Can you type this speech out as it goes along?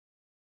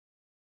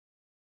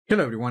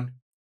Hello everyone.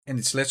 In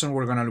this lesson,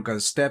 we're going to look at the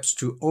steps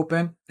to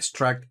open,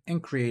 extract,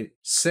 and create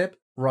zip,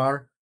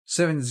 RAR,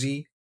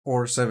 7z,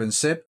 or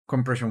 7zip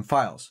compression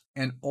files,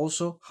 and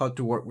also how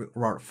to work with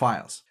RAR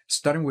files.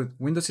 Starting with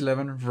Windows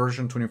 11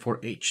 version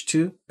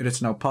 24H2, it is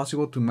now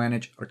possible to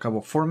manage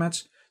archival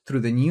formats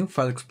through the new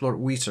File Explorer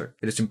wizard.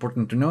 It is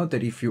important to note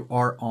that if you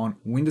are on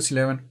Windows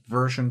 11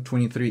 version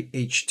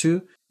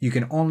 23H2, you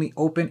can only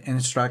open and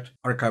extract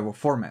archival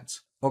formats.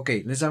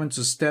 Okay, let's dive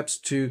into steps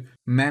to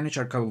manage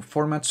archival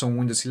formats on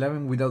Windows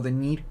 11 without the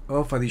need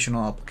of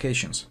additional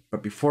applications.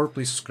 But before,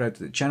 please subscribe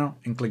to the channel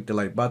and click the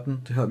like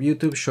button to help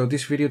YouTube show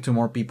this video to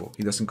more people.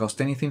 It doesn't cost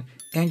anything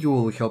and you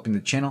will be helping the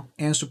channel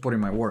and supporting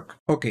my work.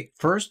 Okay,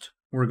 first,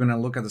 we're going to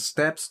look at the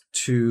steps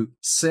to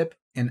zip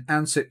and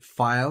unzip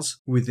files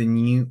with the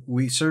new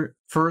wizard.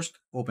 First,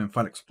 open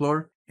File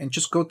Explorer and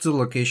just go to the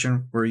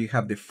location where you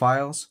have the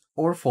files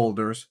or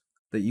folders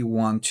that you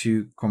want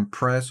to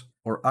compress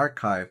or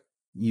archive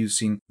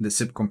using the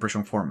zip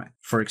compression format.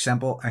 For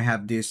example, I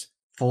have this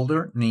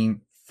folder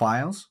named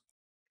Files,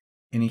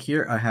 and in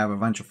here I have a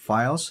bunch of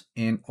files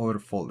and other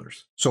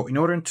folders. So in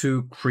order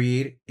to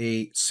create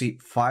a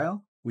zip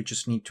file, we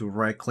just need to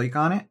right click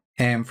on it,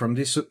 and from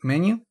this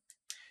menu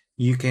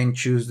you can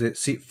choose the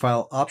zip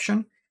file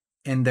option,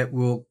 and that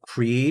will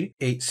create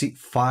a zip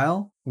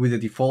file with the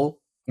default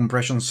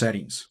compression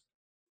settings.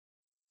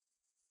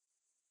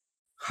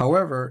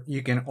 However,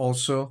 you can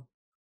also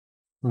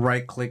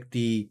right-click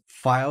the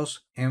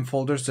files and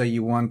folders that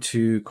you want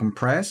to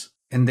compress,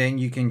 and then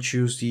you can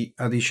choose the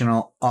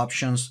additional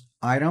options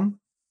item,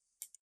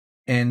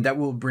 and that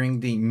will bring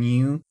the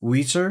new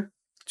wizard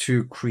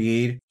to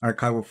create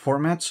archival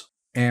formats.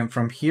 And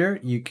from here,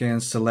 you can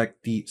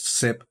select the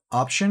zip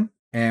option,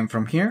 and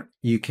from here,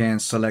 you can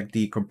select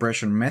the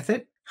compression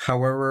method.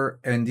 However,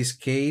 in this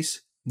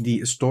case,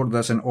 the store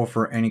doesn't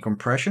offer any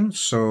compression,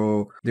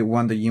 so the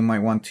one that you might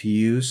want to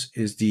use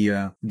is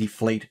the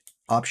deflate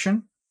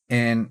option.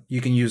 And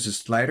you can use a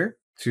slider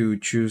to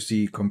choose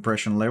the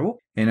compression level.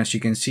 And as you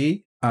can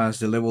see, as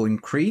the level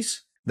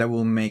increases, that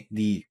will make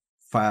the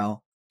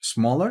file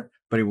smaller,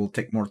 but it will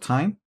take more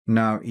time.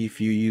 Now,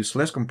 if you use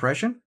less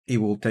compression, it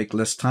will take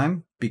less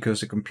time because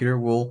the computer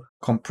will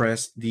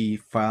compress the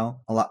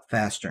file a lot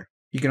faster.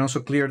 You can also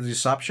clear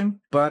this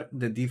option, but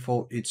the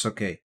default, it's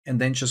okay.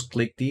 And then just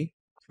click the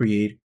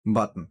Create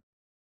button.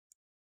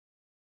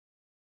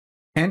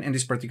 And in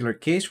this particular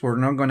case, we're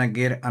not going to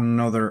get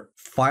another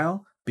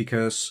file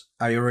because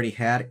I already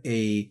had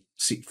a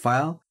zip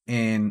file,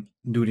 and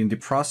during the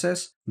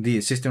process, the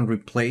system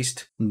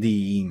replaced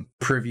the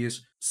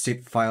previous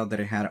zip file that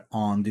I had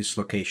on this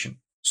location.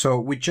 So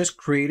we just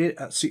created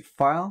a zip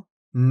file.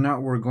 Now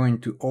we're going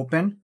to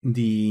open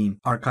the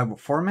archival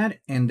format,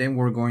 and then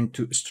we're going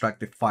to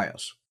extract the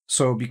files.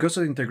 So because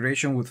of the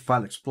integration with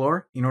File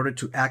Explorer, in order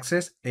to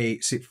access a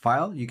zip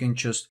file, you can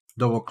just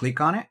double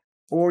click on it,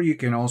 or you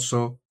can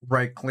also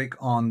right click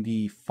on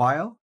the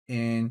file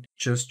and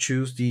just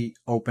choose the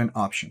open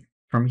option.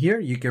 From here,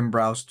 you can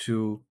browse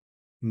to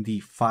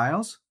the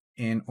files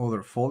and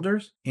other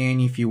folders.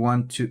 And if you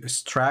want to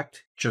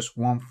extract just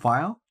one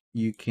file,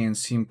 you can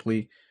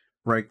simply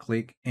right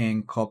click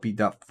and copy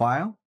that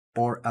file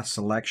or a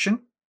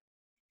selection.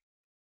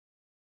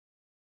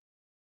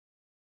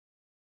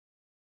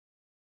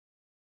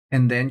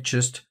 And then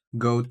just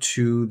go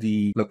to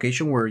the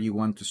location where you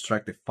want to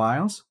extract the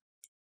files.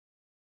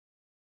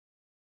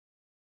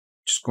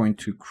 Just going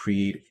to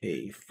create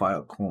a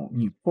file called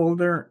new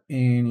folder,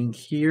 and in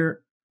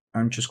here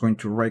I'm just going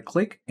to right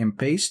click and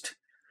paste,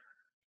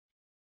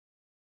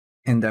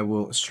 and that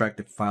will extract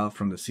the file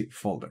from the zip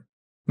folder.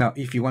 Now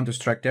if you want to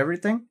extract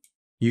everything,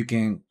 you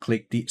can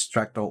click the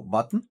extract all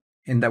button,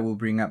 and that will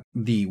bring up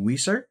the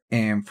wizard,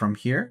 and from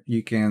here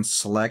you can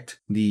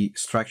select the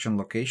extraction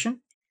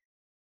location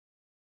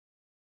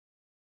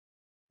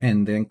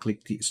and then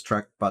click the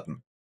extract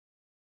button.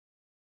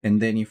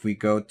 And then if we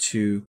go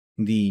to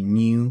the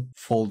new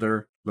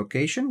folder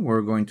location,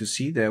 we're going to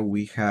see that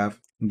we have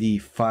the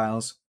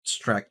files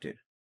extracted.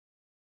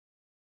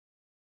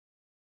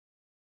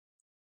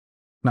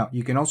 Now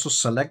you can also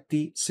select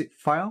the zip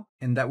file,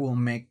 and that will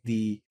make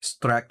the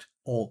extract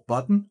all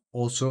button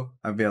also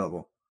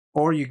available.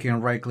 Or you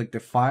can right click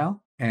the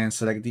file and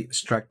select the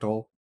extract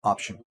all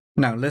option.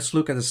 Now let's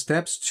look at the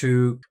steps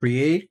to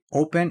create,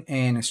 open,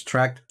 and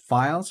extract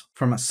files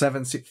from a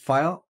 7zip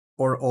file,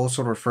 or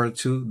also referred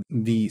to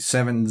the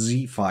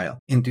 7z file.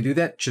 And to do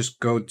that, just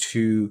go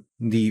to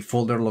the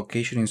folder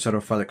location inside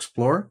of File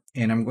Explorer,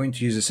 and I'm going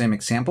to use the same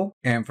example.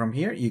 And from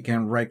here, you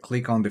can right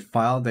click on the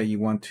file that you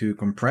want to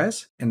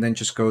compress, and then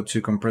just go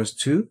to compress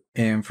to.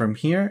 And from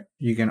here,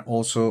 you can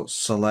also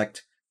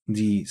select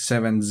the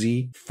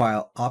 7z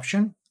file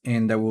option,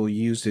 and that will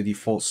use the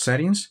default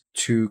settings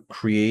to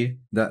create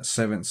that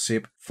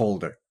 7zip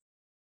folder.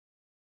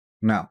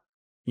 Now,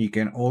 you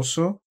can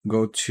also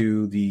go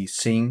to the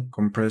same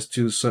compress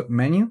to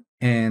submenu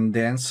and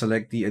then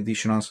select the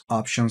additional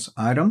options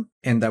item,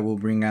 and that will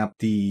bring up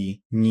the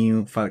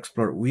new File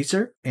Explorer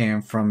wizard.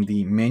 And from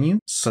the menu,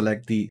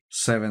 select the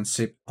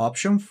 7zip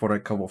option for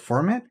archival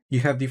format. You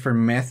have different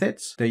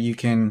methods that you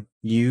can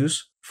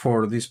use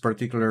for this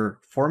particular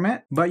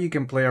format, but you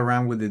can play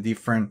around with the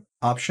different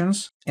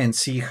options and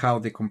see how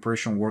the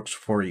compression works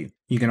for you.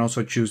 You can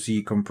also choose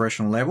the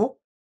compression level,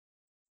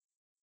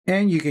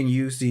 and you can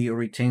use the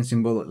retain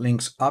symbolic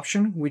links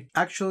option, which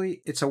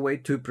actually it's a way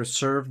to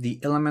preserve the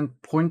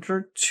element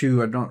pointer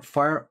to a node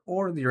file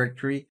or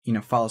directory in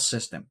a file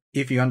system.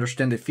 If you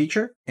understand the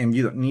feature and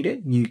you don't need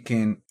it, you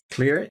can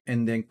clear it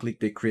and then click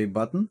the create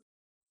button.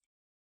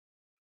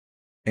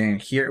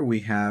 And here we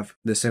have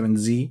the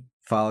 7z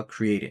file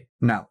created.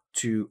 Now,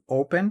 to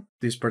open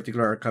this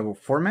particular archival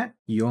format,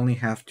 you only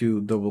have to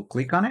double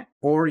click on it,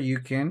 or you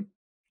can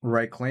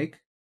right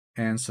click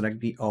and select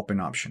the open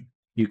option.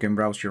 You can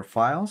browse your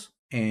files,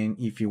 and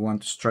if you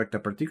want to extract a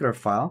particular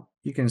file,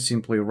 you can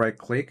simply right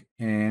click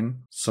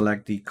and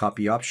select the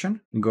copy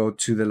option, go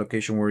to the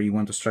location where you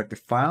want to extract the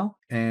file,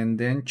 and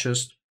then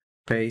just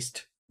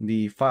paste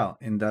the file.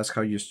 And that's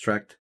how you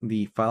extract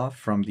the file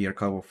from the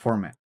archival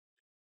format.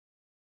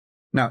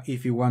 Now,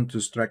 if you want to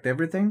extract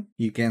everything,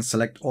 you can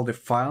select all the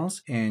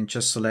files and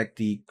just select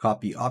the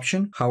copy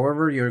option.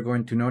 However, you're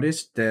going to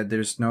notice that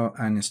there's no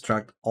an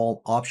extract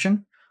all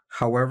option.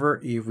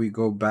 However, if we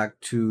go back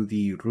to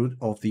the root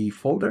of the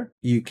folder,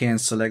 you can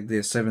select the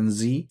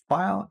 7z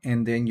file,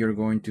 and then you're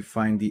going to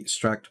find the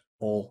extract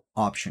all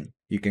option.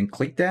 You can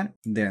click that,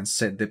 then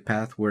set the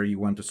path where you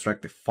want to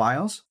extract the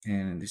files.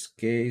 And in this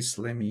case,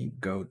 let me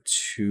go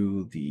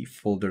to the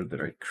folder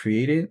that I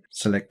created,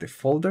 select the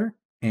folder,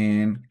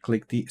 and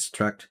click the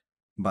extract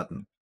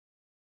button.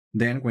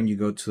 Then when you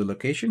go to the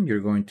location, you're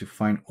going to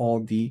find all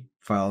the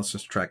files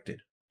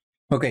extracted.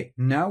 Okay,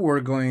 now we're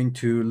going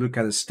to look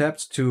at the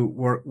steps to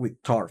work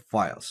with tar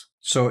files.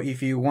 So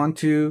if you want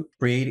to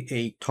create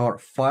a tar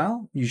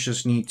file, you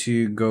just need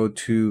to go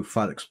to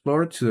File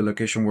Explorer, to the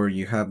location where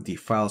you have the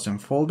files and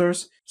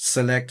folders,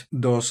 select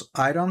those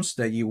items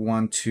that you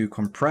want to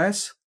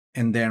compress,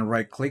 and then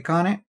right click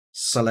on it,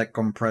 select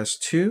compress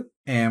to,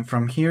 and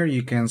from here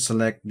you can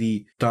select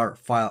the tar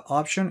file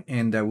option,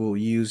 and that will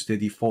use the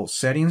default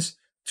settings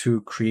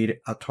to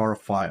create a tar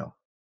file.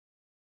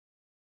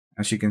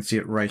 As you can see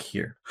it right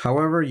here.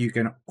 However, you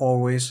can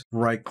always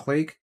right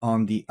click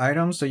on the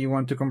items that you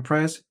want to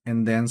compress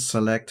and then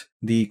select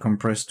the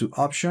compress to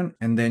option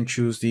and then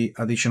choose the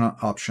additional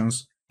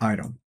options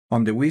item.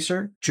 On the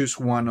wizard, choose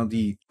one of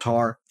the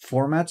tar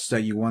formats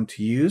that you want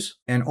to use,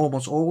 and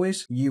almost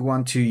always you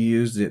want to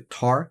use the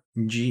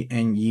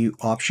tar.gz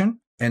option.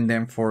 And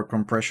then for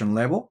compression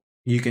level,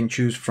 you can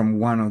choose from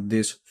one of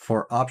these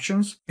 4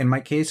 options. In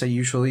my case, I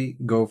usually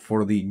go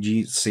for the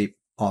gzip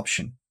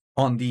option.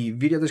 On the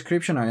video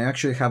description, I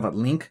actually have a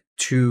link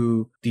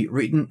to the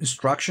written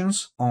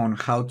instructions on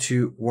how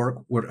to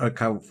work with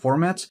archival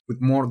formats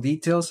with more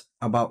details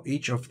about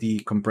each of the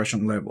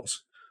compression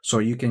levels. So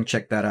you can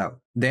check that out.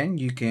 Then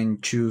you can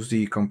choose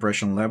the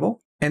compression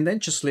level and then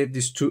just leave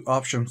these 2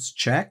 options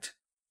checked.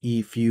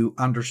 If you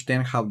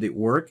understand how they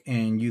work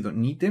and you don't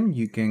need them,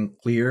 you can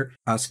clear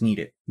as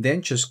needed.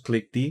 Then just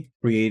click the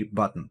create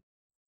button.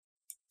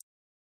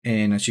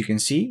 And as you can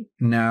see,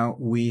 now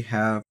we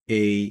have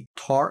a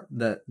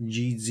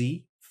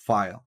tar.gz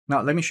file.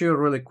 Now, let me show you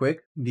really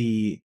quick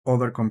the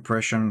other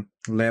compression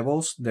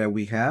levels that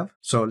we have.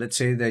 So let's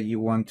say that you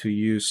want to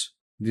use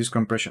this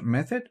compression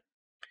method.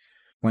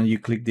 When you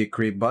click the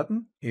create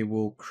button, it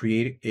will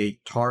create a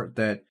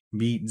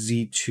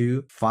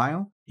tar.bz2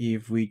 file.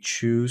 If we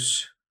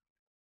choose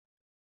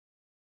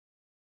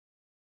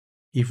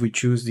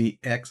the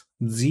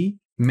xz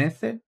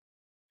method,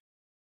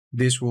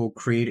 this will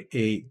create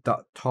a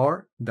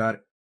tar.xz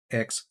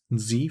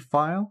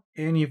file.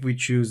 And if we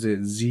choose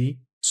the z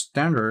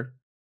standard,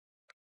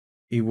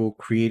 it will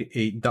create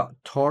a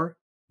tar.zst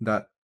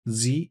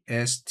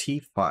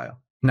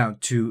file. Now,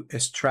 to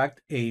extract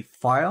a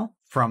file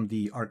from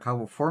the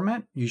archival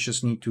format, you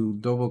just need to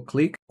double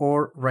click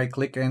or right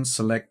click and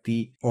select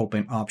the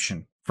open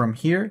option. From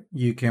here,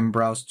 you can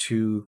browse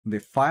to the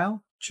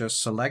file.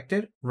 Just select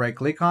it, right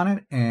click on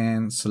it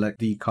and select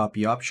the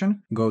copy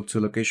option. Go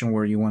to location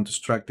where you want to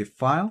extract the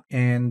file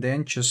and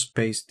then just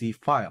paste the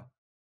file.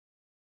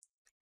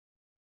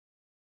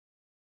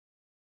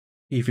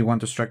 If you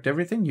want to extract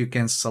everything, you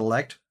can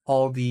select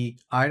all the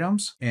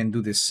items and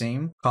do the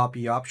same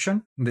copy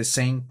option, the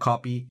same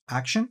copy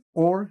action,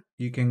 or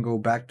you can go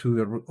back to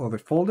the root of the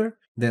folder,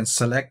 then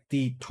select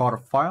the tar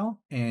file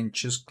and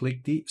just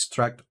click the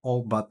extract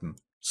all button.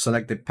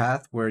 Select the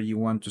path where you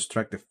want to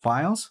extract the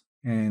files.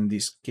 In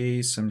this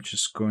case, I'm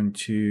just going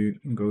to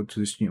go to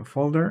this new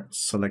folder,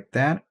 select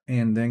that,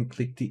 and then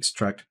click the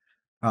extract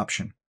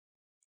option.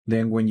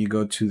 Then when you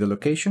go to the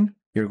location,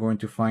 you're going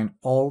to find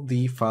all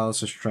the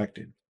files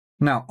extracted.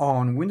 Now,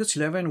 on Windows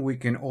 11, we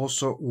can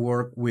also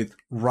work with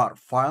RAR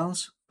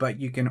files, but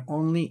you can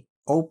only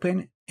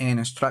open and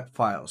extract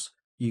files.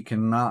 You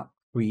cannot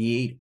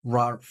create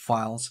RAR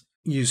files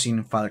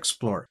using File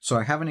Explorer. So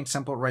I have an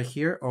example right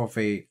here of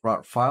a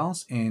RAR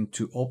files, and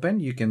to open,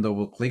 you can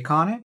double click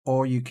on it,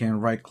 or you can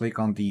right click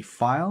on the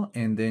file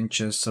and then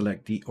just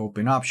select the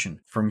open option.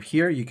 From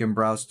here, you can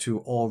browse to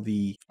all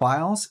the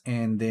files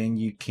and then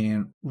you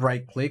can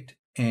right click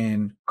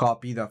and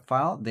copy that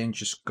file, then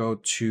just go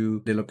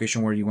to the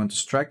location where you want to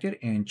extract it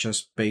and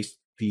just paste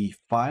the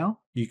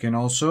file. You can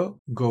also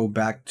go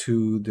back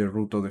to the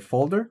root of the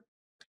folder,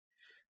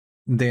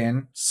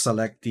 then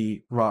select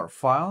the RAR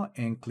file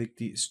and click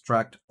the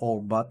extract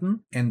all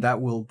button, and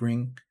that will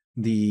bring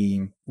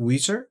the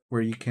wizard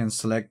where you can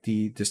select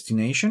the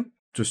destination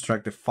to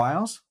extract the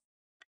files,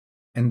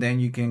 and then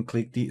you can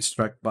click the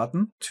extract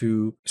button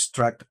to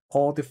extract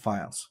all the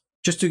files.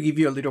 Just to give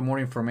you a little more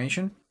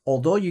information,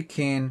 although you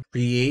can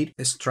create,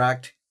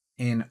 extract,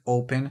 and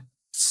open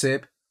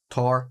zip,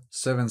 tar,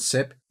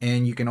 7-zip,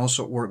 and you can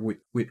also work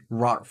with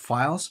RAR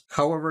files.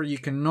 However, you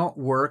cannot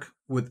work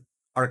with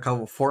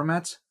archival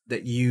formats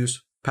that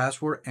use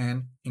password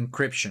and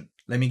encryption.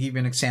 Let me give you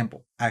an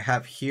example. I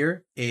have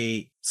here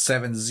a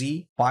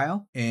 7z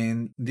file,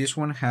 and this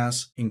one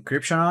has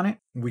encryption on it.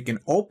 We can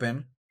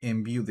open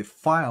and view the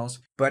files,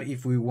 but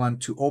if we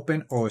want to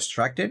open or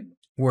extract it,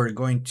 we're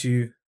going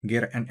to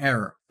get an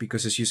error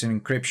because it's using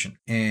encryption.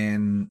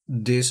 And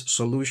this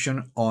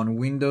solution on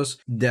Windows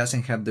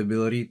doesn't have the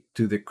ability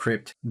to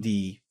decrypt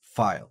the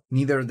file.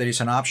 Neither there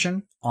is an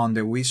option on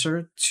the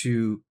wizard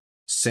to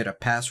set a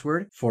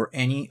password for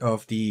any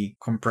of the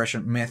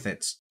compression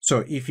methods.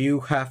 So if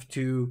you have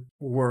to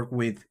work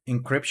with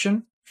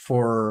encryption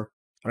for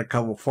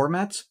archival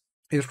formats,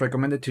 it's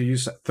recommended to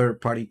use a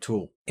third-party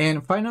tool.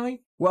 And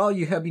finally, well,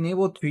 you have been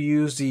able to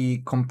use the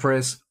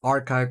compress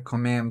archive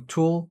command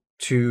tool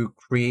to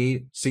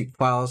create zip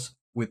files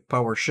with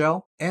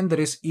PowerShell, and there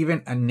is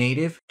even a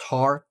native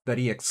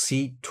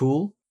tar.xz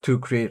tool to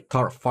create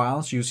tar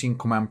files using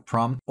command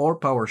prompt or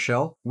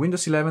PowerShell.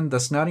 Windows 11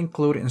 does not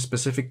include a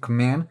specific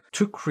command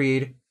to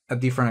create a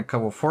different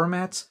archival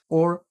formats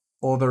or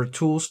other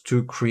tools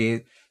to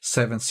create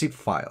 7-zip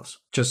files.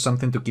 Just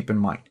something to keep in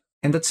mind.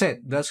 And that's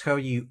it. That's how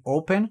you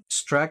open,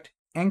 extract,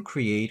 and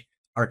create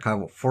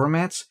archival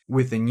formats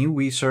with the new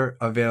wizard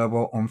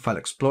available on File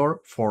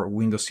Explorer for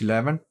Windows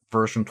 11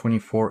 version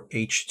 24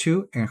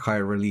 H2 and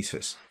higher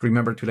releases.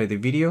 Remember to like the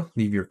video,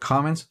 leave your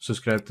comments,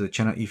 subscribe to the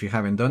channel if you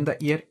haven't done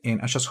that yet,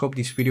 and I just hope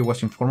this video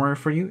was informative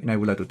for you, and I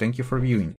would like to thank you for viewing.